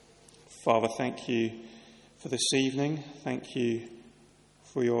Father, thank you for this evening. Thank you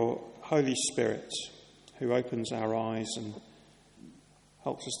for your Holy Spirit who opens our eyes and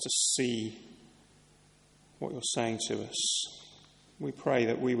helps us to see what you're saying to us. We pray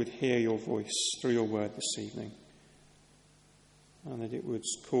that we would hear your voice through your word this evening, and that it would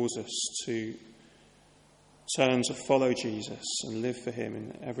cause us to turn to follow Jesus and live for him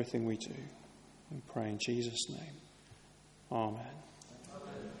in everything we do. We pray in Jesus' name. Amen.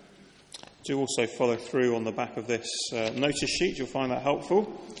 Do also follow through on the back of this notice sheet. You'll find that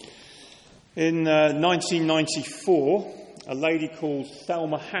helpful. In 1994, a lady called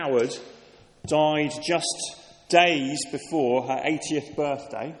Thelma Howard died just days before her 80th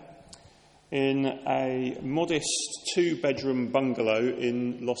birthday in a modest 2-bedroom bungalow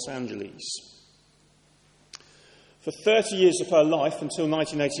in Los Angeles. For 30 years of her life, until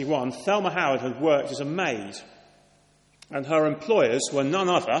 1981, Thelma Howard had worked as a maid, and her employers were none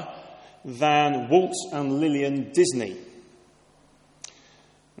other than Walt and Lillian Disney.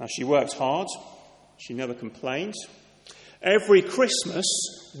 Now, she worked hard. She never complained. Every Christmas,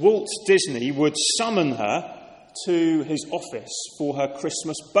 Walt Disney would summon her to his office for her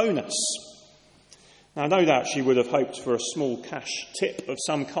Christmas bonus. Now, no doubt she would have hoped for a small cash tip of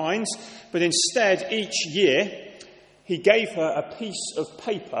some kind, but instead, each year, he gave her a piece of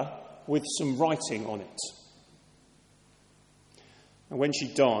paper with some writing on it. And when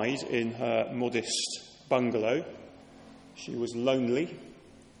she died in her modest bungalow, she was lonely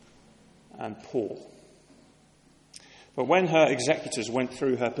and poor. But when her executors went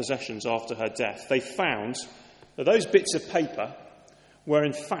through her possessions after her death, they found that those bits of paper were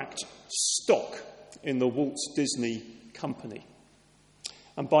in fact stock in the Walt Disney Company.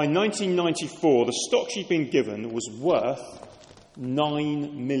 And by 1994, the stock she'd been given was worth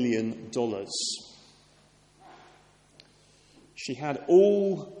 $9 million. She had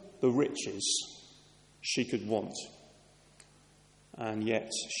all the riches she could want, and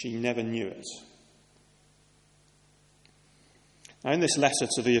yet she never knew it. Now, in this letter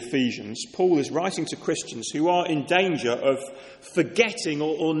to the Ephesians, Paul is writing to Christians who are in danger of forgetting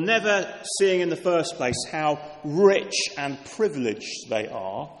or never seeing in the first place how rich and privileged they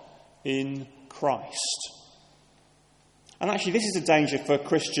are in Christ. And actually, this is a danger for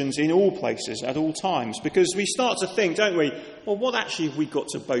Christians in all places, at all times, because we start to think, don't we, well, what actually have we got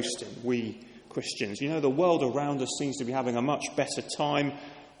to boast in, we Christians? You know, the world around us seems to be having a much better time.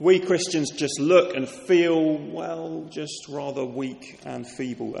 We Christians just look and feel, well, just rather weak and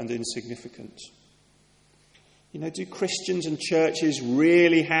feeble and insignificant. You know, do Christians and churches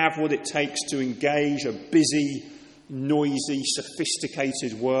really have what it takes to engage a busy, noisy,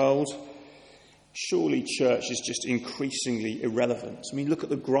 sophisticated world? Surely church is just increasingly irrelevant. I mean, look at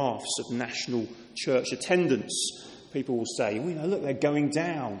the graphs of national church attendance. People will say, well, you know, look, they're going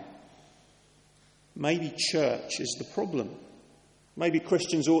down. Maybe church is the problem. Maybe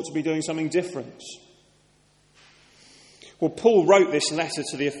Christians ought to be doing something different. Well, Paul wrote this letter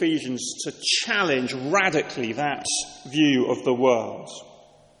to the Ephesians to challenge radically that view of the world.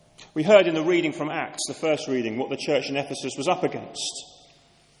 We heard in the reading from Acts, the first reading, what the church in Ephesus was up against.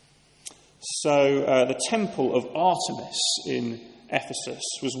 So the temple of Artemis in Ephesus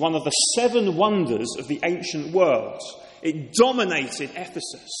was one of the 7 wonders of the ancient world. It dominated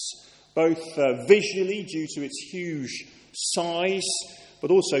Ephesus, both visually due to its huge size,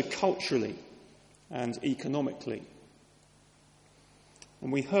 but also culturally and economically.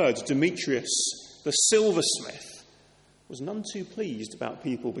 And we heard Demetrius, the silversmith, was none too pleased about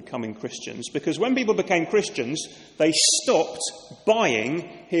people becoming Christians, because when people became Christians, they stopped buying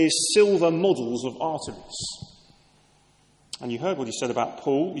his silver models of Artemis. And you heard what he said about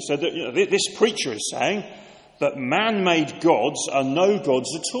Paul. He said that, you know, this preacher is saying that man-made gods are no gods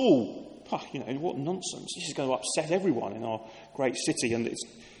at all. You know, what nonsense. This is going to upset everyone in our great city, and it's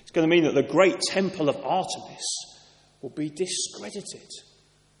going to mean that the great temple of Artemis will be discredited.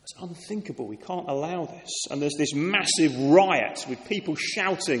 It's unthinkable. We can't allow this. And there's this massive riot with people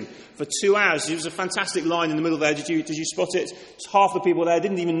shouting for 2 hours. It was a fantastic line in the middle there. Did you spot it? It's half the people there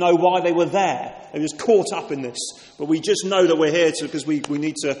didn't even know why they were there. They were just caught up in this. But we just know that we're here because we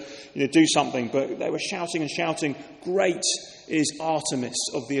need to, you know, do something. But they were shouting and shouting, "Great is Artemis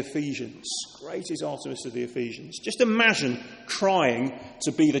of the Ephesians. Great is Artemis of the Ephesians." Just imagine trying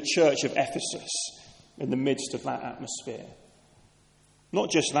to be the church of Ephesus in the midst of that atmosphere. Not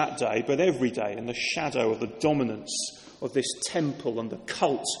just that day, but every day, in the shadow of the dominance of this temple and the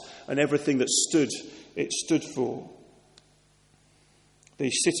cult and everything that it stood for. The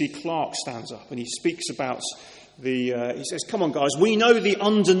city clerk stands up and he speaks about he says, come on, guys, we know the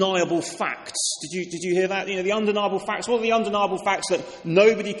undeniable facts. Did you hear that? You know, the undeniable facts. What are the undeniable facts that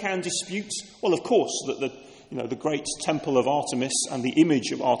nobody can dispute? Well, of course, that the great temple of Artemis and the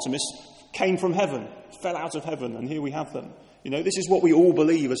image of Artemis came from heaven, fell out of heaven, and here we have them. You know, this is what we all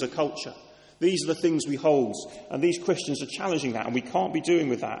believe as a culture. These are the things we hold, and these Christians are challenging that, and we can't be doing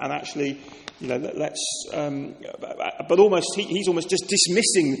with that. And actually, you know, but almost he's almost just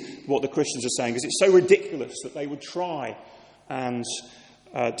dismissing what the Christians are saying, because it's so ridiculous that they would try and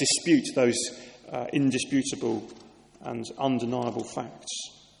dispute those indisputable and undeniable facts.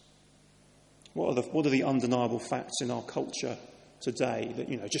 What are the undeniable facts in our culture today that,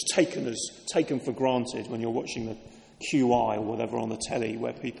 you know, just taken for granted when you're watching the QI or whatever on the telly,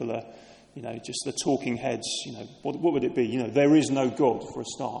 where people are, you know, just the talking heads? You know, what would it be? You know, there is no God, for a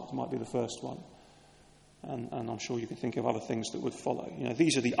start, might be the first one. And I'm sure you can think of other things that would follow. You know,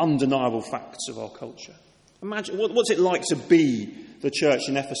 these are the undeniable facts of our culture. Imagine, what's it like to be the church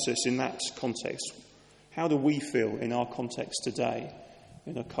in Ephesus in that context? How do we feel in our context today,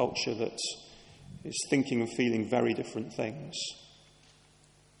 in a culture that is thinking and feeling very different things?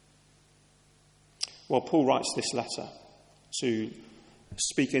 Well, Paul writes this letter to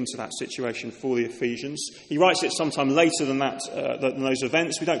speak into that situation for the Ephesians. He writes it sometime later than those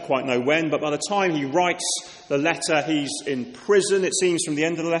events. We don't quite know when, but by the time he writes the letter, he's in prison, it seems, from the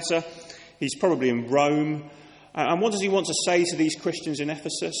end of the letter. He's probably in Rome. And what does he want to say to these Christians in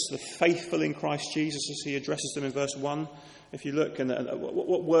Ephesus, the faithful in Christ Jesus, as he addresses them in verse 1? If you look, and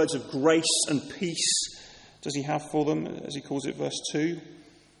what words of grace and peace does he have for them, as he calls it, verse 2?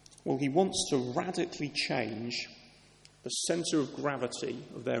 Well, he wants to radically change the centre of gravity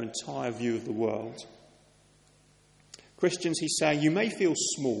of their entire view of the world. Christians, he's saying, you may feel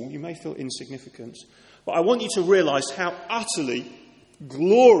small, you may feel insignificant, but I want you to realise how utterly,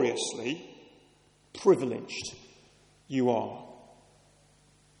 gloriously privileged you are.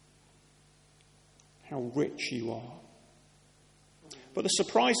 How rich you are. But the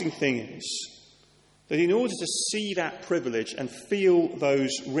surprising thing is that in order to see that privilege and feel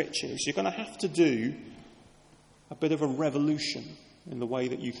those riches, you're going to have to do a bit of a revolution in the way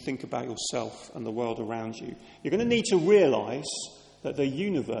that you think about yourself and the world around you. You're going to need to realise that the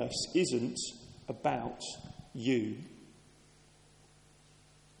universe isn't about you.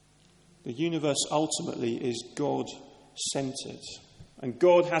 The universe ultimately is God-centred. And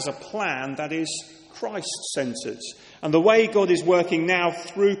God has a plan that is Christ-centred. And the way God is working now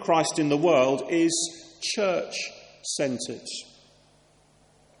through Christ in the world is church-centred.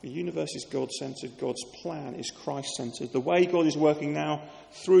 The universe is God-centred. God's plan is Christ-centred. The way God is working now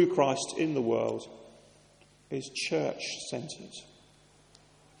through Christ in the world is church-centred.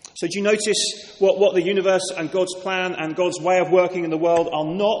 So do you notice what the universe and God's plan and God's way of working in the world are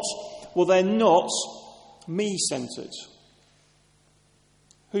not? Well, they're not me-centred.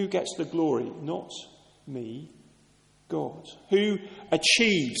 Who gets the glory? Not me, God. Who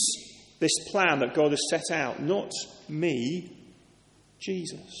achieves this plan that God has set out? Not me,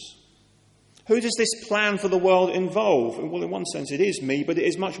 Jesus. Who does this plan for the world involve? Well, in one sense it is me, but it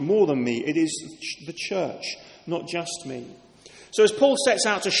is much more than me. It is the church, not just me. So as Paul sets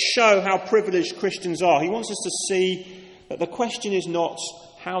out to show how privileged Christians are, he wants us to see that the question is not,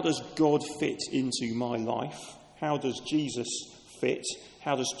 how does God fit into my life? How does Jesus fit?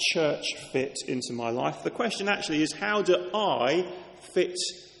 How does church fit into my life? The question actually is, how do I fit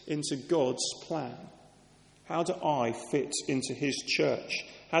into God's plan? How do I fit into his church?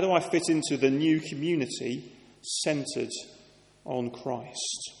 How do I fit into the new community centred on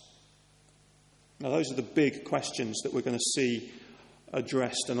Christ? Now, those are the big questions that we're going to see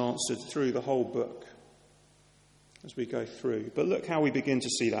addressed and answered through the whole book as we go through. But look how we begin to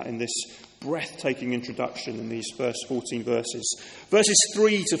see that in this breathtaking introduction in these first 14 verses. Verses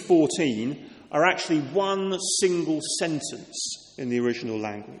 3 to 14 are actually one single sentence in the original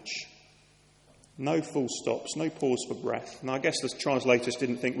language. No full stops, no pause for breath. Now, I guess the translators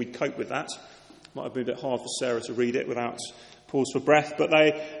didn't think we'd cope with that. Might have been a bit hard for Sarah to read it without pause for breath, but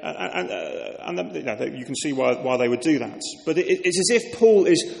you can see why they would do that. But it's as if Paul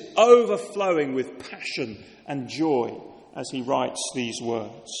is overflowing with passion and joy as he writes these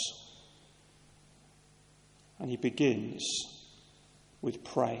words. And he begins with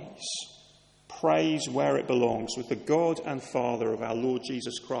praise. Praise where it belongs, with the God and Father of our Lord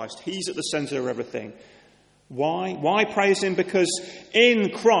Jesus Christ. He's at the centre of everything. Why? Why praise him? Because in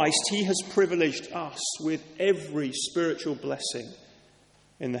Christ he has privileged us with every spiritual blessing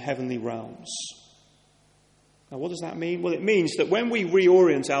in the heavenly realms. Now, what does that mean? Well, it means that when we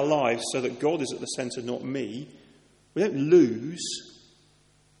reorient our lives so that God is at the centre, not me, we don't lose,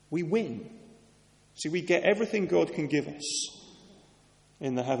 we win. See, we get everything God can give us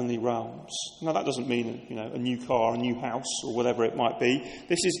in the heavenly realms. Now, that doesn't mean, a new car, a new house, or whatever it might be.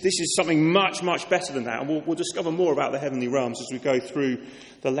 This is something much, much better than that. And we'll discover more about the heavenly realms as we go through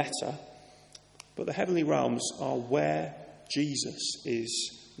the letter. But the heavenly realms are where Jesus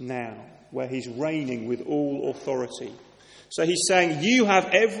is now, where he's reigning with all authority. So he's saying, you have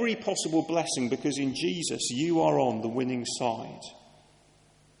every possible blessing because in Jesus you are on the winning side.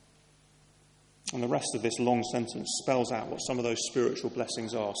 And the rest of this long sentence spells out what some of those spiritual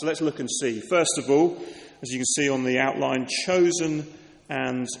blessings are. So let's look and see. First of all, as you can see on the outline, chosen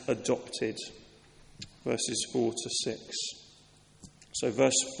and adopted. Verses 4 to 6. So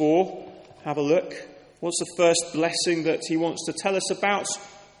verse 4, have a look. What's the first blessing that he wants to tell us about?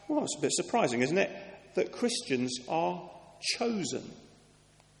 Well, that's a bit surprising, isn't it? That Christians are chosen.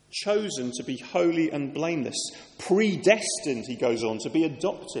 Chosen to be holy and blameless. Predestined, he goes on, to be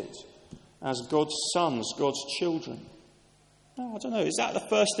adopted as God's sons, God's children. Oh, I don't know, is that the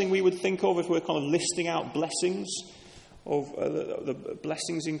first thing we would think of if we're kind of listing out blessings of the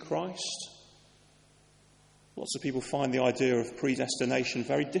blessings in Christ? Lots of people find the idea of predestination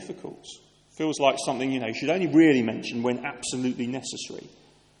very difficult. Feels like something, you should only really mention when absolutely necessary.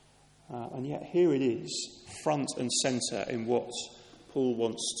 And yet here it is, front and centre in what Paul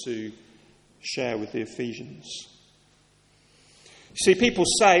wants to share with the Ephesians. See, people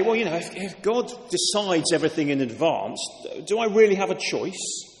say, well, if God decides everything in advance, do I really have a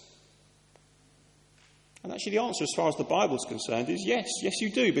choice? And actually the answer as far as the Bible's concerned is yes. Yes, you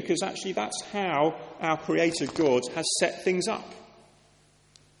do, because actually that's how our Creator God has set things up.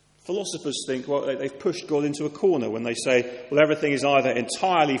 Philosophers think, well, they've pushed God into a corner when they say, well, everything is either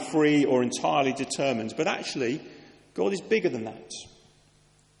entirely free or entirely determined. But actually, God is bigger than that.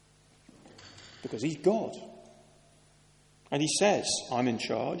 Because he's God. And he says, I'm in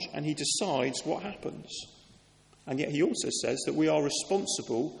charge, and he decides what happens. And yet he also says that we are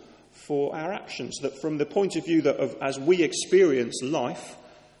responsible for our actions, that from the point of view as we experience life,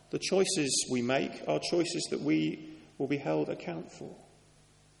 the choices we make are choices that we will be held account for.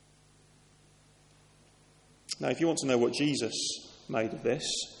 Now, if you want to know what Jesus made of this,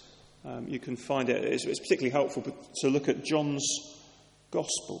 you can find it. It's particularly helpful to look at John's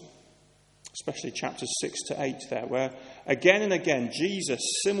Gospel, especially chapters 6 to 8 there, where again and again Jesus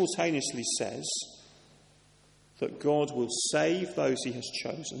simultaneously says that God will save those he has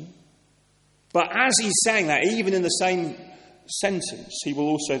chosen. But as he's saying that, even in the same sentence, he will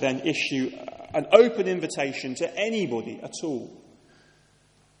also then issue an open invitation to anybody at all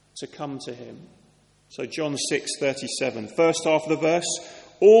to come to him. So John 6:37, first half of the verse,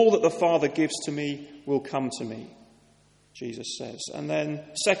 all that the Father gives to me will come to me, Jesus says. And then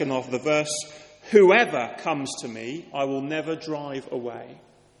second half of the verse, whoever comes to me, I will never drive away.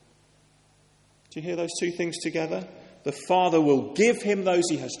 Do you hear those two things together? The Father will give him those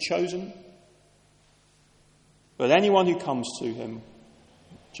he has chosen, but anyone who comes to him,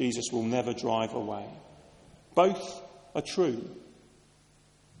 Jesus will never drive away. Both are true.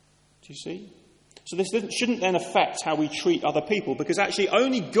 Do you see? So this shouldn't then affect how we treat other people, because actually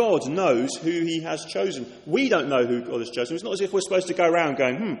only God knows who he has chosen. We don't know who God has chosen. It's not as if we're supposed to go around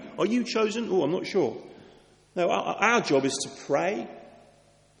going, are you chosen? Oh, I'm not sure. No, our job is to pray.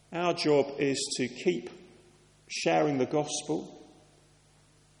 Our job is to keep sharing the gospel.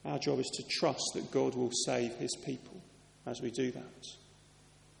 Our job is to trust that God will save his people as we do that.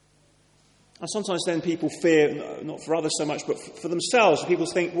 And sometimes then people fear, not for others so much, but for themselves. People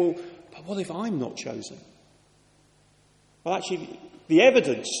think, well, but what if I'm not chosen? Well, actually, the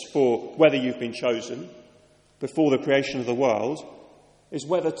evidence for whether you've been chosen before the creation of the world is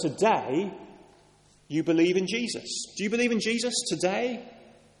whether today you believe in Jesus. Do you believe in Jesus today?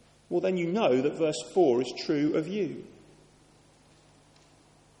 Well, then you know that verse 4 is true of you.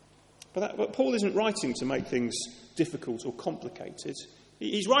 But Paul isn't writing to make things difficult or complicated.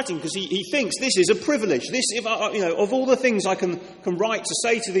 He's writing because he thinks this is a privilege. Of all the things I can write to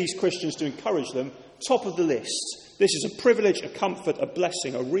say to these Christians to encourage them, top of the list. This is a privilege, a comfort, a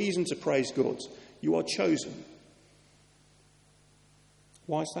blessing, a reason to praise God. You are chosen.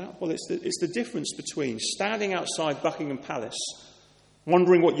 Why is that? Well, it's the difference between standing outside Buckingham Palace,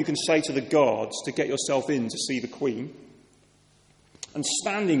 wondering what you can say to the guards to get yourself in to see the Queen, and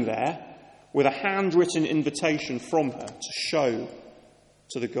standing there with a handwritten invitation from her to show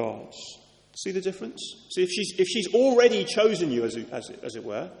to the guards. See the difference? See, if she's already chosen you, as it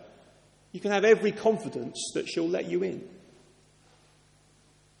were, you can have every confidence that she'll let you in.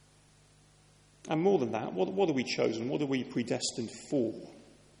 And more than that, what are we chosen? What are we predestined for?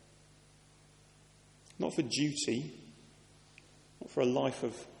 Not for duty, not for a life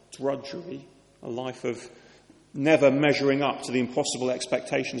of drudgery, a life of never measuring up to the impossible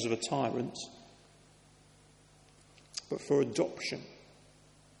expectations of a tyrant, but for adoption.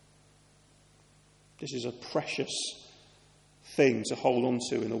 This is a precious thing to hold on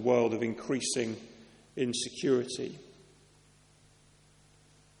to in a world of increasing insecurity.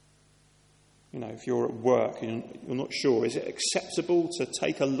 If you're at work and you're not sure, is it acceptable to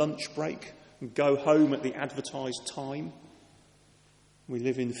take a lunch break and go home at the advertised time? We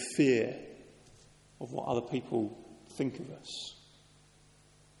live in fear of what other people think of us.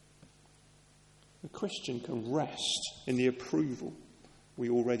 The Christian can rest in the approval we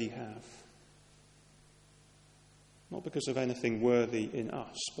already have. Not because of anything worthy in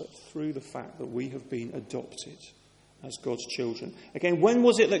us, but through the fact that we have been adopted as God's children. Again, when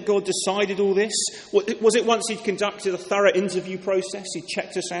was it that God decided all this? Was it once he'd conducted a thorough interview process? He'd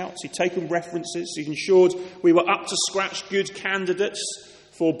checked us out, he'd taken references, he'd ensured we were up to scratch, good candidates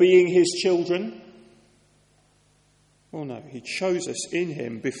for being his children? Well, no, he chose us in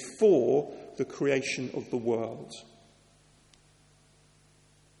him before the creation of the world.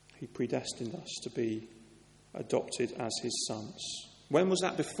 He predestined us to be adopted as his sons. When was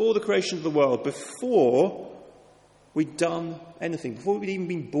that? Before the creation of the world, before we'd done anything, before we'd even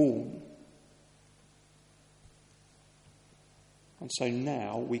been born. And so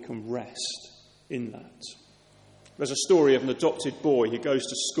now we can rest in that. There's a story of an adopted boy who goes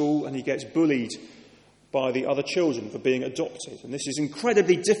to school and he gets bullied by the other children for being adopted. And this is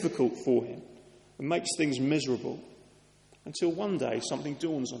incredibly difficult for him and makes things miserable until one day something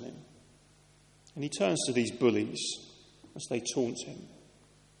dawns on him. And he turns to these bullies as they taunt him.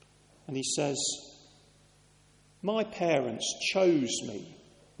 And he says, "My parents chose me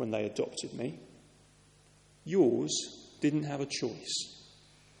when they adopted me. Yours didn't have a choice."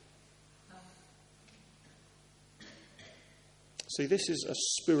 See, this is a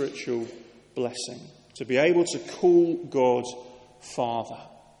spiritual blessing, to be able to call God Father.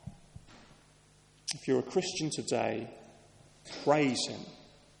 If you're a Christian today, praise him.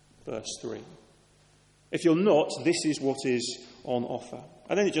 Verse 3. If you're not, this is what is on offer.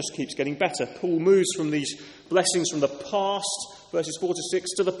 And then it just keeps getting better. Paul moves from these blessings from the past, verses 4 to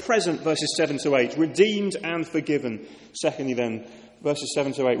 6, to the present, verses 7 to 8. Redeemed and forgiven. Secondly then, verses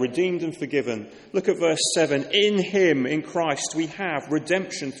 7 to 8. Redeemed and forgiven. Look at verse 7. In him, in Christ, we have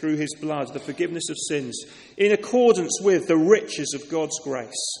redemption through his blood, the forgiveness of sins, in accordance with the riches of God's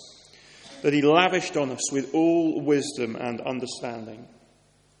grace, that he lavished on us with all wisdom and understanding.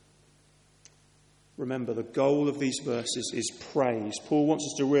 Remember, the goal of these verses is praise. Paul wants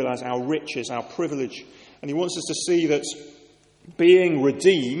us to realise our riches, our privilege, and he wants us to see that being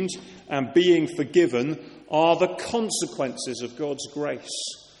redeemed and being forgiven are the consequences of God's grace.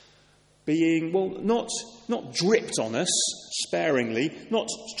 Being, not dripped on us sparingly, not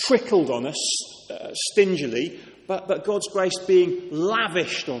trickled on us stingily, but God's grace being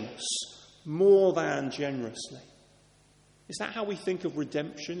lavished on us more than generously. Is that how we think of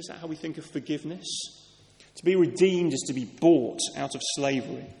redemption? Is that how we think of forgiveness? To be redeemed is to be bought out of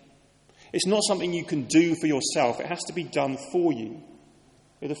slavery. It's not something you can do for yourself. It has to be done for you.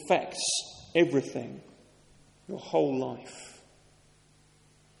 It affects everything, your whole life.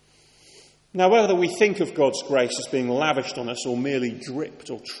 Now, whether we think of God's grace as being lavished on us or merely dripped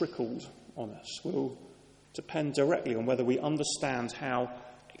or trickled on us will depend directly on whether we understand how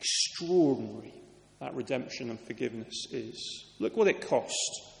extraordinary that redemption and forgiveness is. Look what it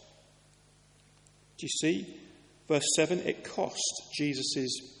cost. Do you see? Verse 7, it cost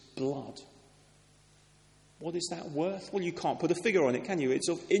Jesus' blood. What is that worth? Well, you can't put a figure on it, can you? It's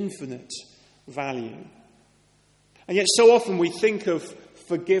of infinite value. And yet so often we think of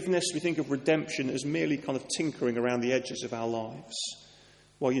forgiveness, we think of redemption as merely kind of tinkering around the edges of our lives.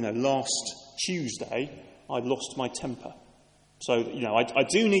 Well, last Tuesday I lost my temper. So, I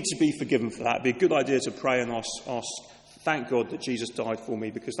do need to be forgiven for that. It'd be a good idea to pray and ask, thank God that Jesus died for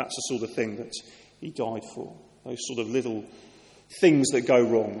me, because that's the sort of thing that he died for. Those sort of little things that go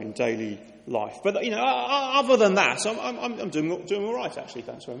wrong in daily life. But, other than that, I'm doing all right, actually.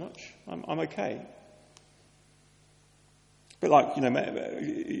 Thanks very much. I'm okay. A bit like,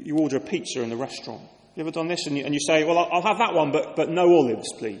 you order a pizza in the restaurant. You ever done this? And you say, well, I'll have that one, but no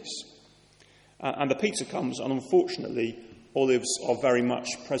olives, please. And the pizza comes, and unfortunately, olives are very much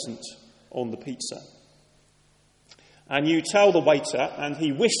present on the pizza. And you tell the waiter, and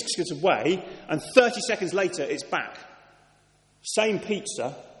he whisks it away, and 30 seconds later it's back. Same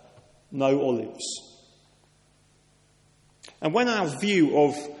pizza, no olives. And when our view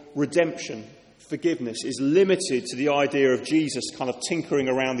of redemption, forgiveness, is limited to the idea of Jesus kind of tinkering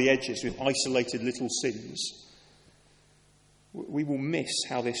around the edges with isolated little sins, we will miss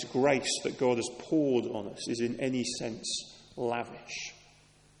how this grace that God has poured on us is in any sense lavish.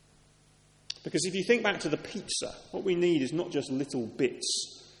 Because if you think back to the pizza, what we need is not just little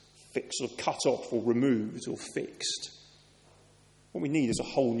bits sort of cut off or removed or fixed. What we need is a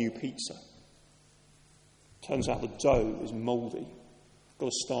whole new pizza. Turns out the dough is mouldy. We've got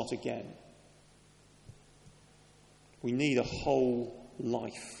to start again. We need a whole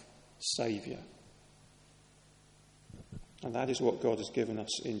life Saviour. And that is what God has given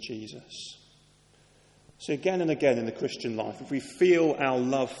us in Jesus. So again and again in the Christian life, if we feel our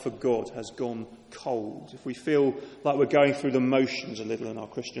love for God has gone cold, if we feel like we're going through the motions a little in our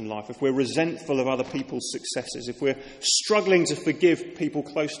Christian life, if we're resentful of other people's successes, if we're struggling to forgive people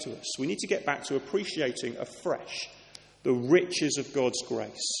close to us, we need to get back to appreciating afresh the riches of God's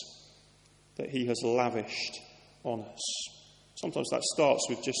grace that he has lavished on us. Sometimes that starts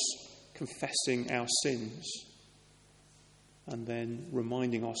with just confessing our sins and then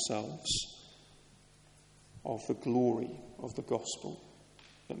reminding ourselves of the glory of the gospel.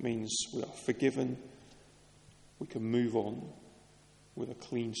 That means we are forgiven, we can move on with a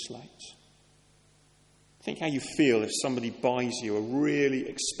clean slate. Think how you feel if somebody buys you a really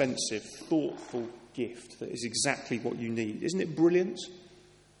expensive, thoughtful gift that is exactly what you need. Isn't it brilliant?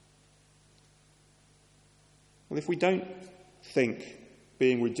 Well, if we don't think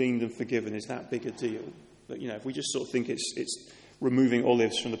being redeemed and forgiven is that big a deal, that, if we just sort of think it's removing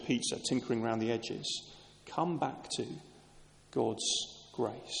olives from the pizza, tinkering around the edges, come back to God's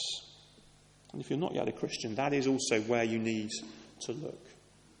grace. And if you're not yet a Christian, that is also where you need to look.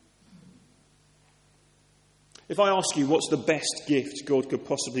 If I ask you what's the best gift God could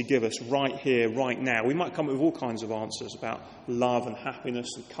possibly give us right here, right now, we might come up with all kinds of answers about love and happiness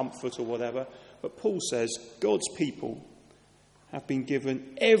and comfort or whatever. But Paul says God's people have been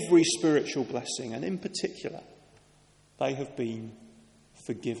given every spiritual blessing, and in particular, they have been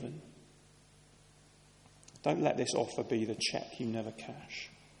forgiven. Don't let this offer be the cheque you never cash.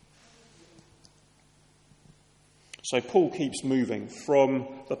 So Paul keeps moving from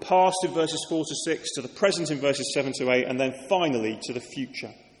the past in verses 4 to 6 to the present in verses 7 to 8, and then finally to the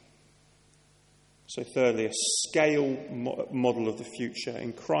future. So thirdly, a scale model of the future.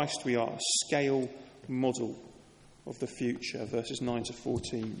 In Christ we are a scale model of the future, verses 9 to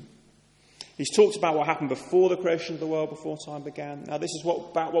 14. He's talked about what happened before the creation of the world, before time began. Now this is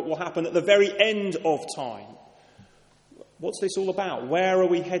about what will happen at the very end of time. What's this all about? Where are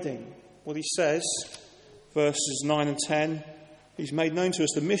we heading? Well, he says, verses 9 and 10, he's made known to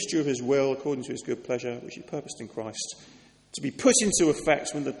us the mystery of his will according to his good pleasure, which he purposed in Christ, to be put into effect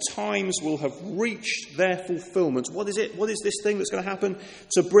when the times will have reached their fulfillment. What is it? What is this thing that's going to happen?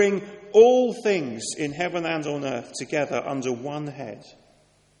 To bring all things in heaven and on earth together under one head,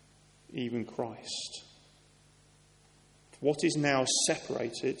 even Christ. What is now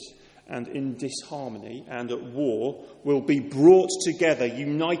separated and in disharmony and at war will be brought together,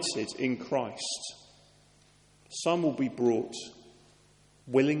 united in Christ. Some will be brought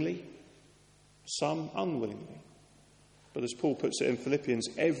willingly, some unwillingly. But as Paul puts it in Philippians,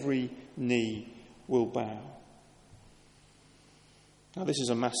 every knee will bow. Now, this is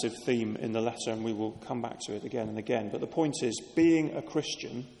a massive theme in the letter, and we will come back to it again and again. But the point is, being a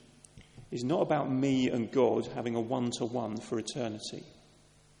Christian is not about me and God having a one-to-one for eternity.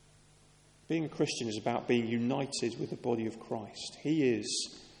 Being a Christian is about being united with the body of Christ. He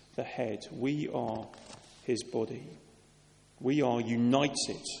is the head. We are his body. We are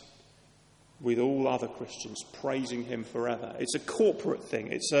united with all other Christians, praising him forever. It's a corporate thing.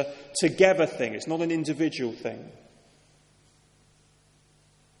 It's a together thing. It's not an individual thing.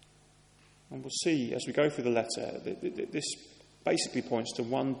 And we'll see as we go through the letter, this basically points to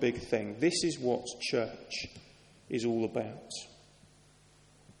one big thing. This is what church is all about.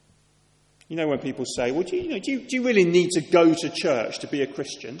 You know when people say, well, do you really need to go to church to be a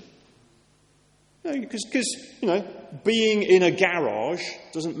Christian? No, because being in a garage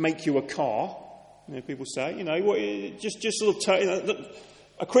doesn't make you a car. People say, just sort of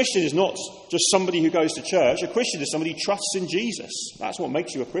a Christian is not just somebody who goes to church. A Christian is somebody who trusts in Jesus. That's what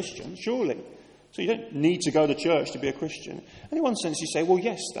makes you a Christian, surely. So you don't need to go to church to be a Christian. And in one sense you say, well,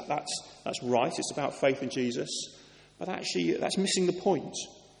 yes, that's right. It's about faith in Jesus. But actually, that's missing the point.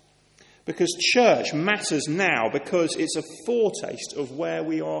 Because church matters now because it's a foretaste of where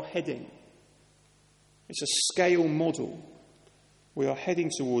we are heading. It's a scale model. We are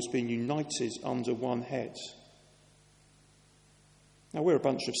heading towards being united under one head. Now, we're a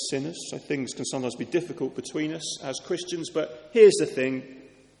bunch of sinners, so things can sometimes be difficult between us as Christians. But here's the thing.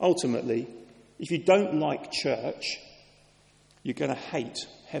 Ultimately, if you don't like church, you're going to hate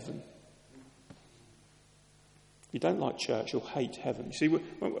heaven. If you don't like church, you'll hate heaven. You see,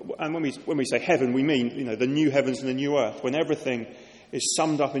 and when we say heaven, we mean, the new heavens and the new earth, when everything is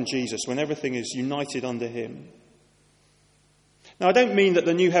summed up in Jesus, when everything is united under him. Now, I don't mean that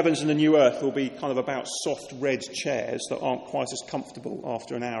the new heavens and the new earth will be kind of about soft red chairs that aren't quite as comfortable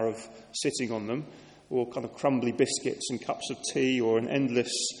after an hour of sitting on them, or kind of crumbly biscuits and cups of tea, or an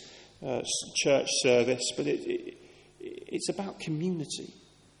endless church service, but it's about community.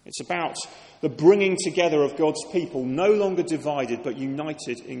 It's about the bringing together of God's people, no longer divided but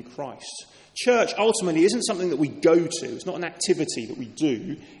united in Christ. Church ultimately isn't something that we go to. It's not an activity that we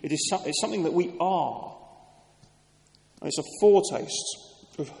do. It's something that we are. And it's a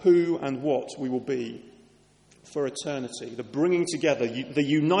foretaste of who and what we will be for eternity. The bringing together, the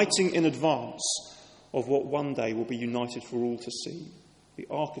uniting in advance of what one day will be united for all to see. The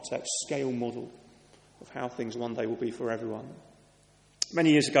architect's scale model of how things one day will be for everyone.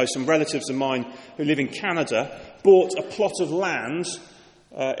 Many years ago, some relatives of mine who live in Canada bought a plot of land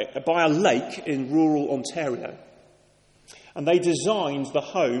by a lake in rural Ontario. And they designed the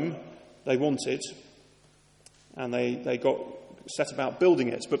home they wanted, and they got set about building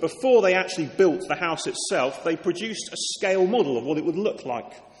it. But before they actually built the house itself, they produced a scale model of what it would look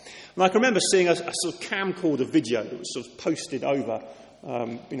like. And I can remember seeing a sort of camcorder video that was sort of posted over,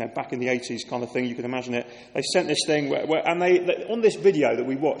 back in the 80s kind of thing, you can imagine it. They sent this thing, and they on this video that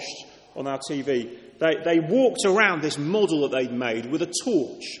we watched on our TV, they walked around this model that they'd made with a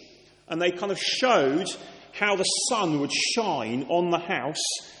torch, and they kind of showed how the sun would shine on the house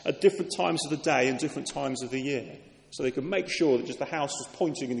at different times of the day and different times of the year. So they could make sure that just the house was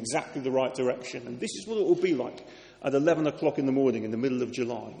pointing in exactly the right direction. And this is what it will be like at 11 o'clock in the morning in the middle of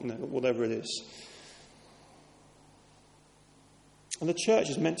July, whatever it is. And the church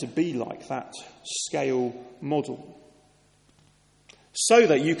is meant to be like that scale model. So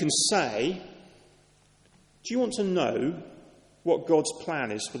that you can say, do you want to know what God's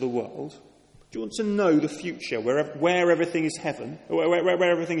plan is for the world? Do you want to know the future, where everything is heaven,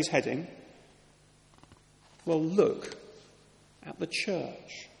 where everything is heading? Well, look at the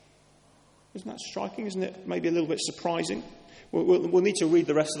church. Isn't that striking? Isn't it maybe a little bit surprising? We'll need to read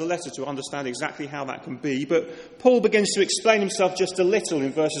the rest of the letter to understand exactly how that can be. But Paul begins to explain himself just a little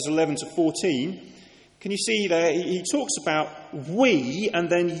in verses 11 to 14. Can you see there? He talks about we and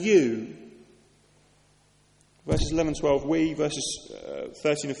then you. Verses 11, 12, we. Verses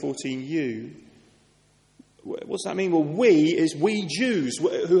 13 and 14, you. What's that mean? Well, we is we Jews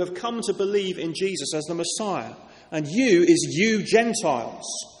who have come to believe in Jesus as the Messiah. And you is you Gentiles.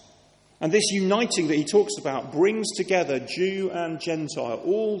 And this uniting that he talks about brings together Jew and Gentile,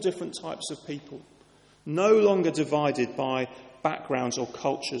 all different types of people, no longer divided by backgrounds or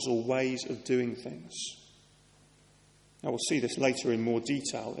cultures or ways of doing things. Now, we'll see this later in more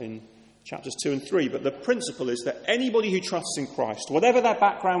detail in chapters 2 and 3, but the principle is that anybody who trusts in Christ, whatever their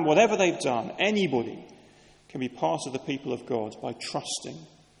background, whatever they've done, anybody can be part of the people of God by trusting,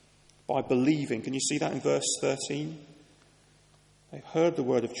 by believing. Can you see that in verse 13? They've heard the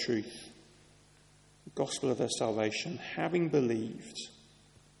word of truth, the gospel of their salvation. Having believed,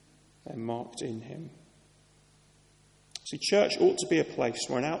 they're marked in him. See, church ought to be a place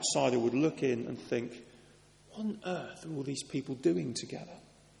where an outsider would look in and think, what on earth are all these people doing together?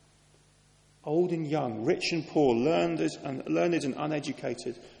 Old and young, rich and poor, learned and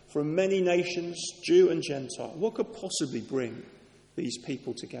uneducated, from many nations, Jew and Gentile. What could possibly bring these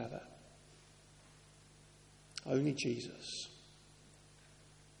people together? Only Jesus.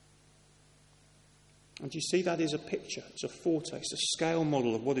 And you see, that is a picture, it's a foretaste, a scale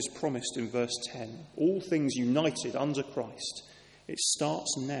model of what is promised in verse 10. All things united under Christ. It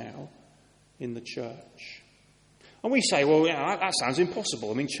starts now in the church. And we say, well, that sounds impossible.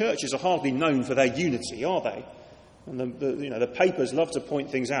 I mean, churches are hardly known for their unity, are they? And the papers love to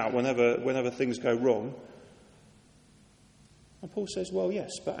point things out whenever things go wrong. And Paul says, well, yes,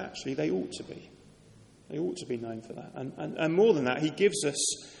 but actually they ought to be. They ought to be known for that. And more than that, he gives us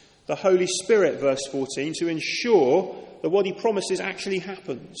the Holy Spirit, verse 14, to ensure that what he promises actually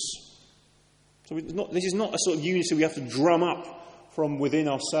happens. So this is not a sort of unity we have to drum up from within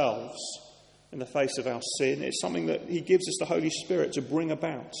ourselves in the face of our sin. It's something that he gives us the Holy Spirit to bring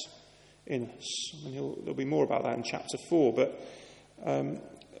about in us. And there'll be more about that in chapter 4. But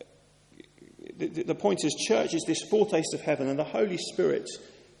the point is, church is this foretaste of heaven, and the Holy Spirit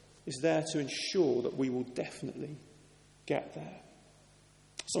is there to ensure that we will definitely get there.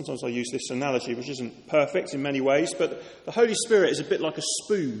 Sometimes I use this analogy, which isn't perfect in many ways, but the Holy Spirit is a bit like a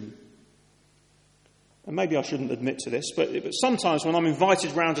spoon. And maybe I shouldn't admit to this, but sometimes when I'm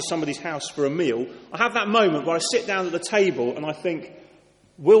invited round to somebody's house for a meal, I have that moment where I sit down at the table and I think,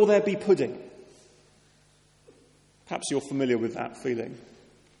 will there be pudding? Perhaps you're familiar with that feeling.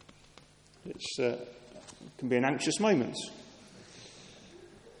 It can be an anxious moment.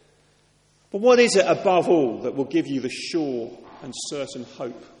 But what is it above all that will give you the sure and certain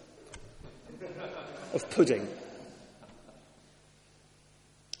hope of pudding?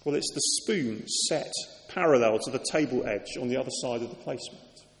 Well, it's the spoon set parallel to the table edge on the other side of the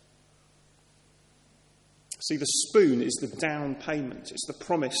placemat. See, the spoon is the down payment. It's the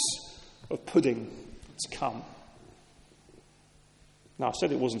promise of pudding to come. Now, I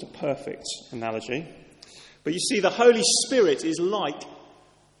said it wasn't a perfect analogy, but you see, the Holy Spirit is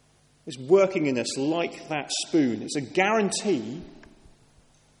working in us like that spoon. It's a guarantee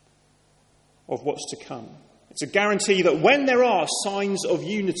of what's to come. It's a guarantee that when there are signs of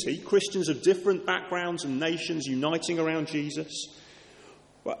unity, Christians of different backgrounds and nations uniting around Jesus,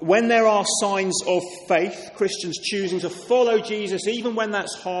 when there are signs of faith, Christians choosing to follow Jesus, even when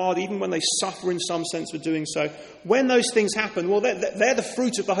that's hard, even when they suffer in some sense for doing so, when those things happen, well, they're the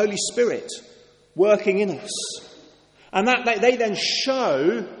fruit of the Holy Spirit working in us. And that they then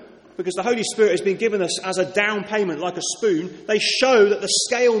show, because the Holy Spirit has been given us as a down payment, like a spoon, they show that the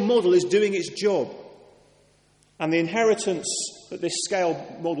scale model is doing its job. And the inheritance that this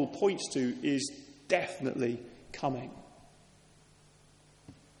scale model points to is definitely coming.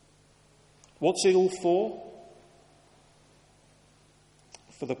 What's it all for?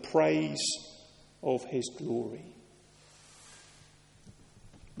 For the praise of his glory.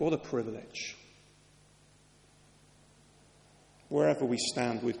 What a privilege. Wherever we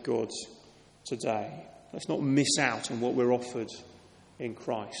stand with God today, let's not miss out on what we're offered in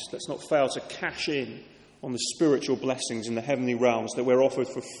Christ. Let's not fail to cash in on the spiritual blessings in the heavenly realms that we're offered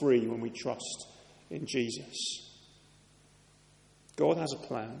for free when we trust in Jesus. God has a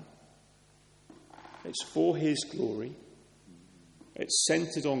plan. It's for his glory. It's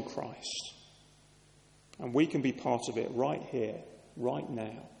centered on Christ. And we can be part of it right here, right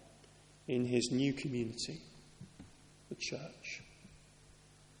now, in his new community, the church.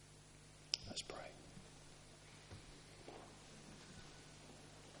 Let's pray.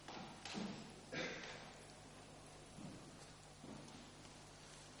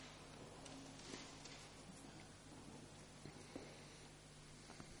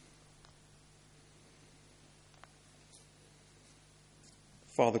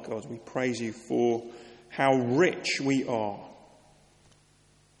 Father God, we praise you for how rich we are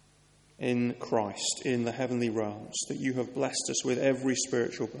in Christ, in the heavenly realms, that you have blessed us with every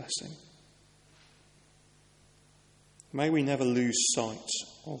spiritual blessing. May we never lose sight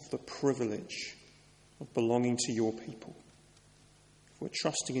of the privilege of belonging to your people. If we're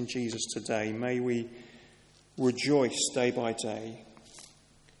trusting in Jesus today, may we rejoice day by day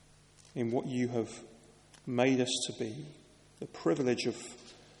in what you have made us to be, the privilege of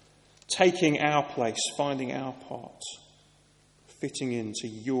taking our place, finding our part, fitting into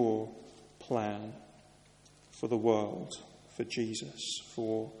your plan for the world, for Jesus,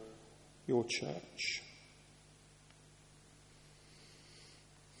 for your church.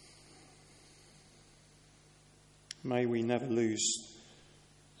 May we never lose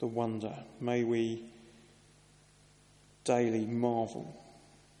the wonder. May we daily marvel.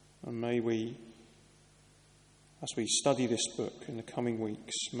 And may we, as we study this book in the coming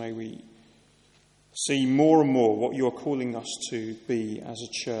weeks, may we see more and more what you are calling us to be as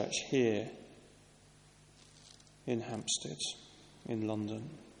a church here in Hampstead, in London,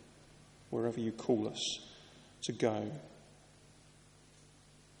 wherever you call us to go.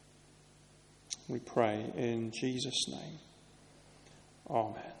 We pray in Jesus' name.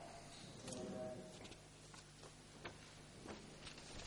 Amen.